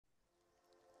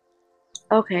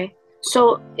Okay.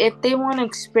 So if they want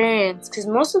experience, because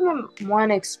most of them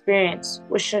want experience,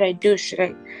 what should I do? Should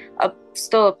I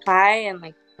still apply and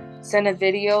like send a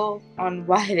video on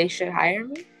why they should hire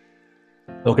me?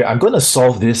 Okay, I'm going to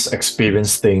solve this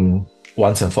experience thing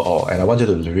once and for all, and I want you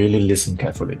to really listen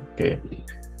carefully. Okay,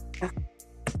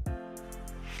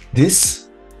 this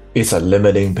is a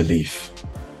limiting belief.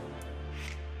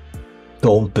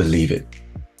 Don't believe it.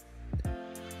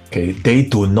 Okay, they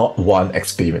do not want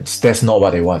experience. That's not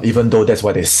what they want, even though that's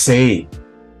what they say.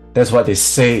 That's what they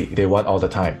say they want all the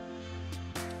time.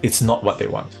 It's not what they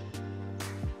want.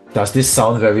 Does this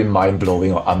sound very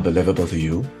mind-blowing or unbelievable to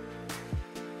you?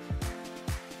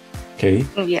 Okay.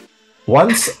 Yeah.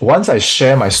 Once I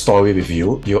share my story with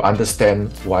you, you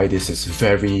understand why this is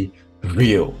very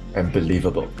real and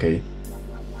believable. Okay.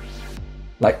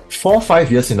 Like 4 or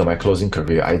 5 years into my closing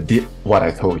career, I did what I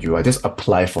told you. I just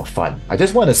apply for fun. I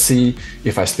just want to see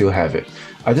if I still have it.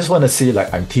 I just want to see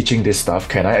like I'm teaching this stuff.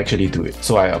 Can I actually do it?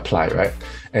 So I apply, right?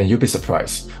 And you'll be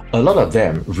surprised. A lot of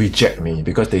them reject me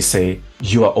because they say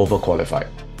you are overqualified.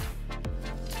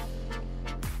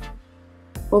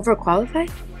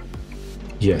 Overqualified?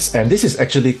 Yes, and this is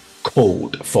actually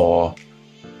code for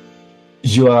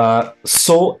you are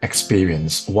so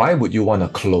experienced. Why would you want to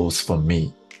close for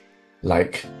me?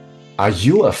 Like, are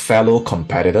you a fellow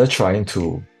competitor trying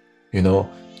to,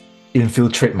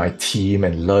 infiltrate my team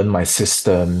and learn my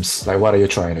systems? Like, what are you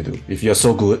trying to do? If you're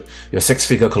so good, you're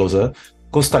six-figure closer,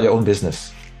 go start your own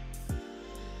business.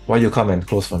 Why you come and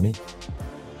close for me?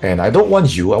 And I don't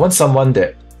want you. I want someone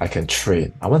that I can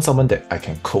train. I want someone that I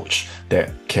can coach,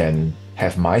 that can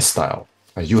have my style.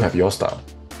 And you have your style.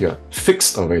 You're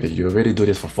fixed already. You already do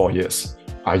this for 4 years.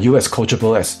 Are you as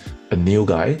coachable as a new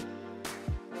guy?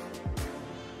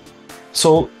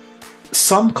 So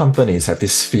some companies have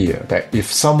this fear that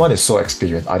if someone is so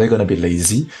experienced, are they going to be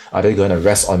lazy? Are they going to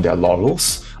rest on their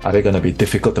laurels? Are they going to be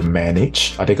difficult to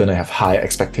manage? Are they going to have high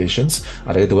expectations?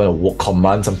 Are they going to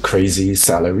command some crazy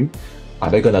salary? Are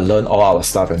they going to learn all our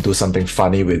stuff and do something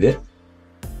funny with it?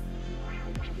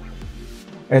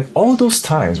 And all those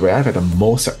times where I've had the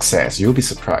most success, you'll be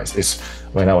surprised, is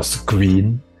when I was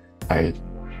green, I,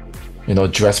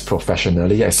 dress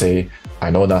professionally. I say, I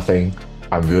know nothing.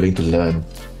 I'm willing to learn.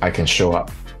 I can show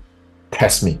up.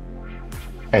 Test me.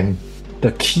 And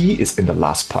the key is in the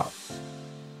last part.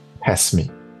 Test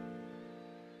me.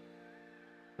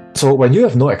 So when you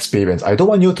have no experience, I don't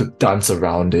want you to dance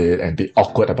around it and be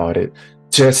awkward about it.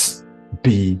 Just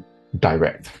be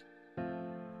direct.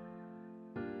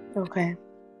 Okay.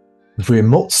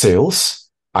 Remote sales,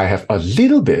 I have a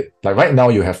little bit. Like right now,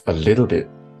 you have a little bit.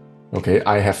 Okay,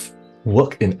 I have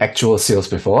worked in actual sales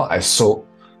before. I sold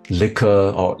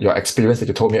liquor, or your experience that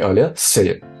you told me earlier, say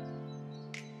it.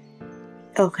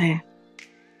 Okay.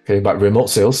 Okay, but remote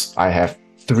sales, I have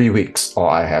 3 weeks or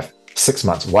I have 6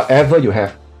 months. Whatever you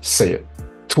have, say it.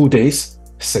 2 days,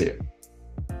 say it.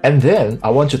 And then I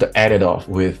want you to add it off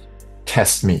with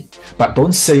test me. But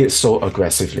don't say it so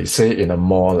aggressively. Say it in a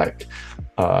more like,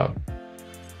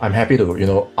 I'm happy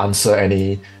to, answer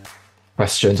any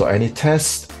questions or any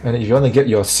tests. And if you want to get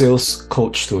your sales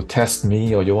coach to test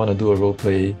me, or you want to do a role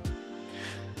play,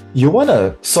 you want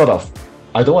to sort of,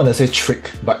 I don't want to say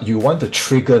trick, but you want to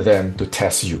trigger them to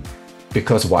test you.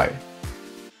 Because why?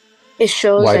 It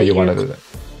shows Why that do you want to do that?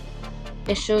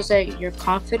 It shows that you're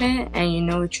confident and you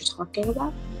know what you're talking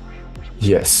about.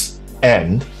 Yes.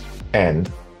 And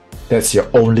that's your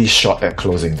only shot at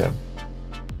closing them.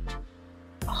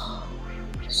 Oh,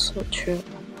 so true.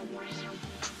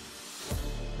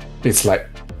 It's like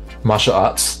martial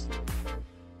arts.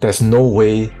 There's no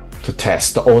way to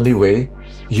test. The only way,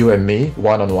 you and me,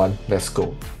 one-on-one, let's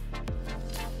go.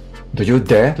 Do you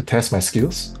dare to test my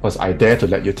skills? Because I dare to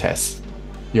let you test.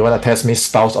 You want to test me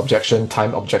spouse objection,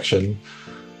 time objection,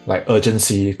 like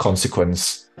urgency,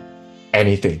 consequence,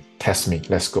 anything. Test me,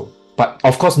 let's go. But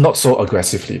of course, not so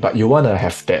aggressively, but you want to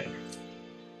have that.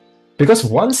 Because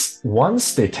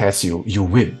once they test you, you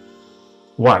win.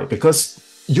 Why? Because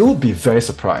you'll be very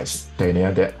surprised,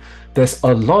 Dania, that there's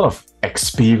a lot of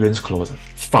experienced closer.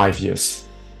 5 years,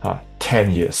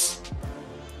 10 years.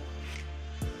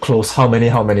 Close how many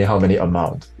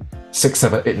amount? 6,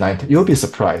 7, 8, 9, 10. You'll be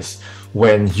surprised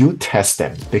when you test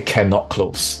them, they cannot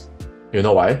close. You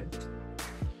know why?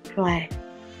 Why?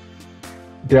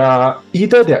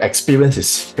 Either their experience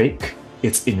is fake,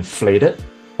 it's inflated,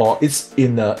 or it's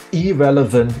in an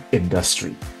irrelevant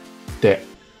industry that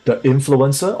the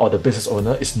influencer or the business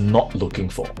owner is not looking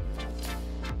for.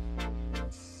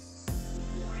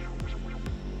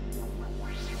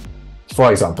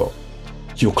 For example,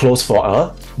 you close for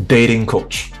a dating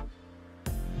coach,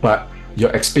 but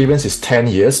your experience is 10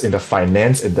 years in the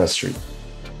finance industry.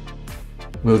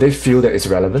 will they feel that it's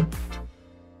relevant?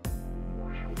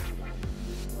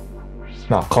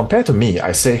 Now, compared to me,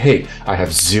 I say, hey, I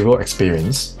have zero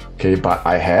experience, okay, but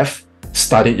I have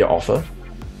studied your offer.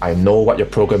 I know what your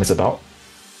program is about.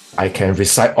 I can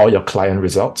recite all your client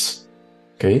results,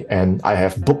 okay, and I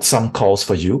have booked some calls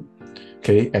for you,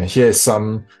 okay, and here is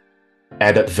some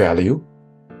added value.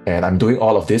 And I'm doing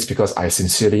all of this because I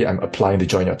sincerely am applying to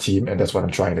join your team, and that's what I'm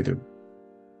trying to do.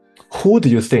 Who do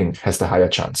you think has the higher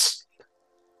chance?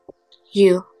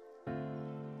 You.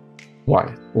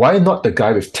 Why? Why not the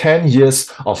guy with 10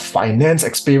 years of finance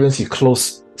experience? He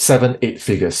closed 7-8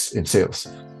 figures in sales.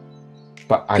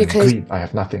 But I'm green, I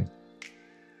have nothing.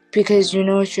 Because you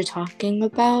know what you're talking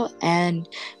about, and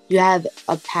you have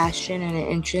a passion and an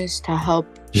interest to help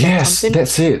Yes, the company.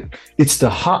 That's it. It's the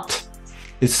heart.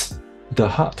 It's the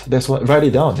heart. That's what, write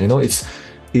it down. You know,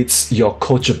 it's your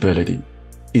coachability.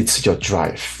 It's your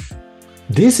drive.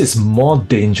 This is more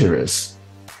dangerous.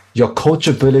 Your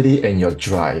coachability and your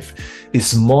drive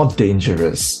is more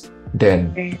dangerous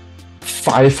than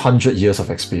 500 years of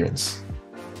experience.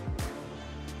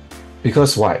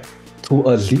 Because why? To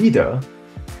a leader,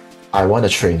 I want to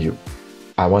train you.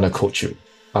 I want to coach you.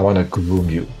 I want to groom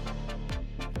you.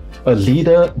 A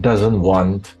leader doesn't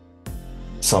want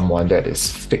someone that is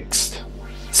fixed,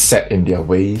 set in their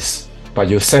ways. But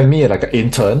you send me like an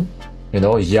intern, you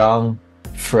know, young,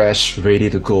 fresh, ready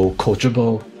to go,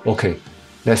 coachable. Okay,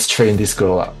 let's train this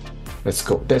girl up. Let's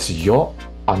go. That's your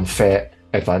unfair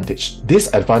advantage.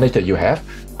 This advantage that you have,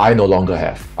 I no longer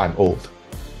have. I'm old.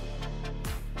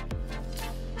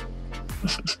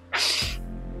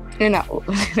 You're not old.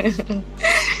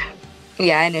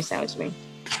 Yeah, I understand what you mean.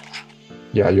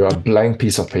 Yeah, you're a blank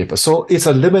piece of paper. So it's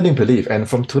a limiting belief. And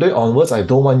from today onwards, I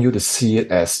don't want you to see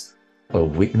it as a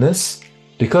weakness.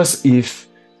 Because if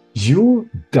you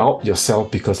doubt yourself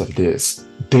because of this,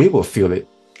 they will feel it.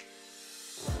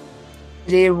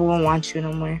 They won't want you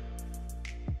no more.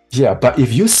 Yeah, but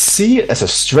if you see it as a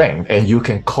strength and you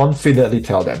can confidently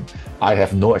tell them, I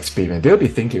have no experience, they'll be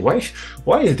thinking, why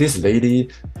is this lady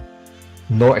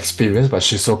no experience, but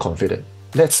she's so confident?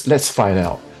 Let's find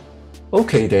out.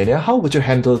 Okay, Daniel, how would you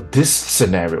handle this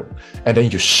scenario? And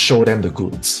then you show them the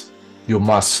goods. You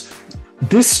must.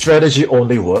 This strategy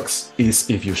only works is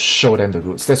if you show them the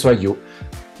goods. That's why you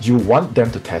want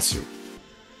them to test you.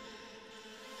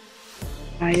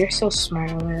 Oh, you're so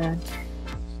smart, oh my God.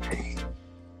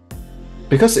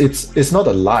 Because it's not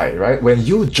a lie, right? When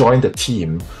you join the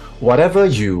team, whatever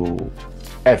you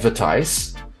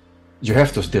advertise, you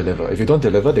have to deliver. If you don't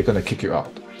deliver, they're going to kick you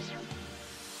out.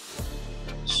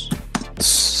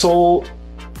 So,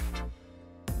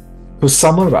 to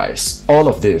summarize all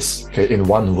of this, okay, in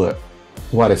one word,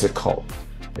 what is it called?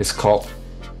 It's called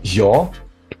your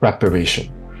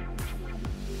preparation.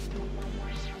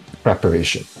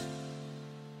 Preparation.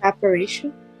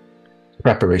 Preparation?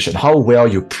 Preparation. How well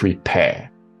you prepare.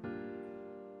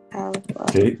 How well?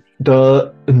 Okay.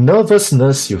 The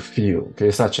nervousness you feel,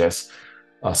 okay, such as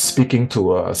speaking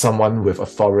to someone with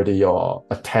authority or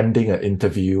attending an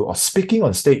interview or speaking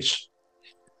on stage.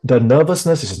 The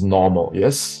nervousness is normal,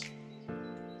 yes?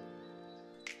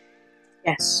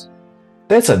 Yes.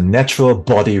 That's a natural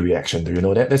body reaction. Do you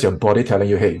know that? That's your body telling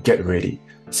you, hey, get ready.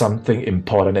 Something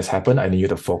important has happened. I need you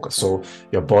to focus. So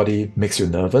your body makes you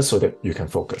nervous so that you can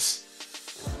focus.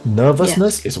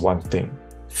 Nervousness is one thing.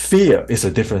 Fear is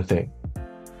a different thing.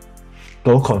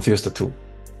 Don't confuse the two.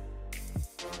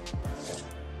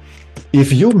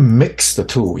 If you mix the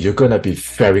two, you're going to be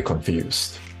very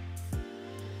confused.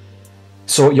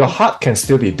 So your heart can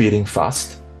still be beating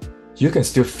fast. You can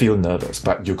still feel nervous,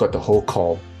 but you got the whole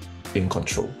call in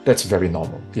control. That's very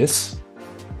normal, yes?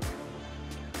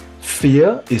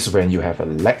 Fear is when you have a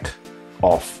lack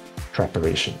of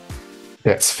preparation.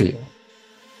 That's fear.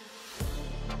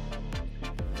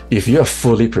 If you are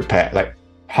fully prepared, like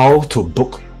how to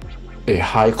book a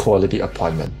high quality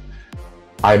appointment,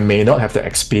 I may not have the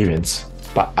experience,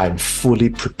 but I'm fully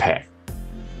prepared.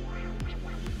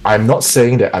 I'm not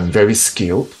saying that I'm very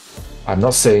skilled. I'm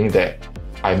not saying that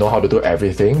I know how to do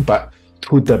everything, but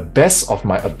to the best of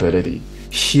my ability,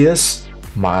 here's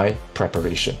my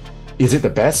preparation. Is it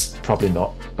the best? Probably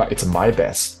not, but it's my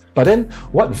best. But then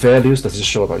what values does it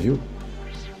show about you?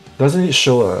 Doesn't it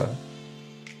show a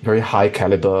very high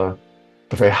caliber,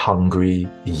 a very hungry,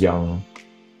 young,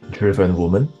 driven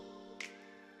woman?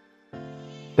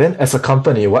 Then as a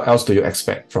company, what else do you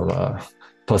expect from a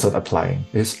person applying?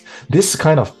 This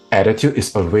kind of attitude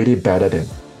is already better than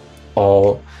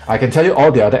all. I can tell you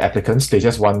all the other applicants, they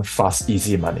just want fast,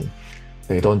 easy money.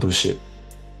 They don't do shit.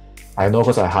 I know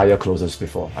because I hire closers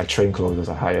before. I train closers,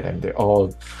 I hire them.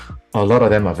 A lot of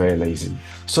them are very lazy.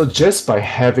 So just by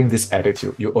having this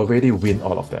attitude, you already win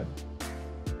all of them.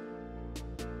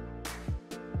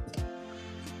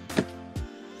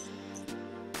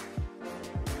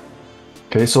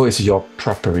 Okay, so it's your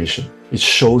preparation. It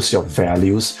shows your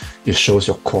values. It shows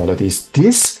your qualities.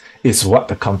 This is what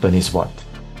the companies want.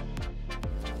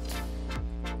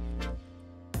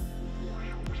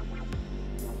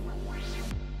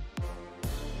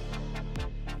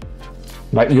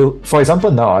 Like you, for example,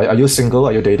 now, are you single?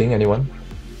 Are you dating anyone?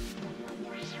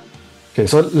 Okay,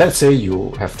 so let's say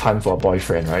you have time for a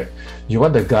boyfriend, right? You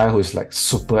want the guy who's like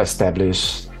super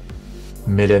established,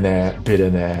 millionaire,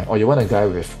 billionaire, or you want a guy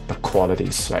with the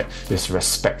qualities, right? He's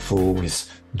respectful, he's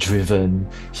driven,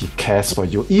 he cares for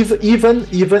you, even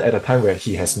at a time where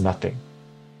he has nothing.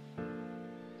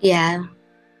 Yeah.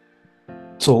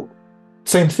 So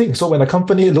same thing. So when a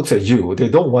company looks at you, they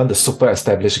don't want the super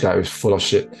established guy who's full of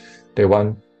shit. They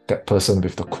want that person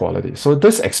with the quality. So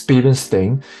this experience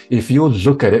thing, if you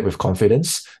look at it with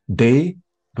confidence, they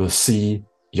will see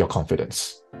your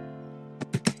confidence.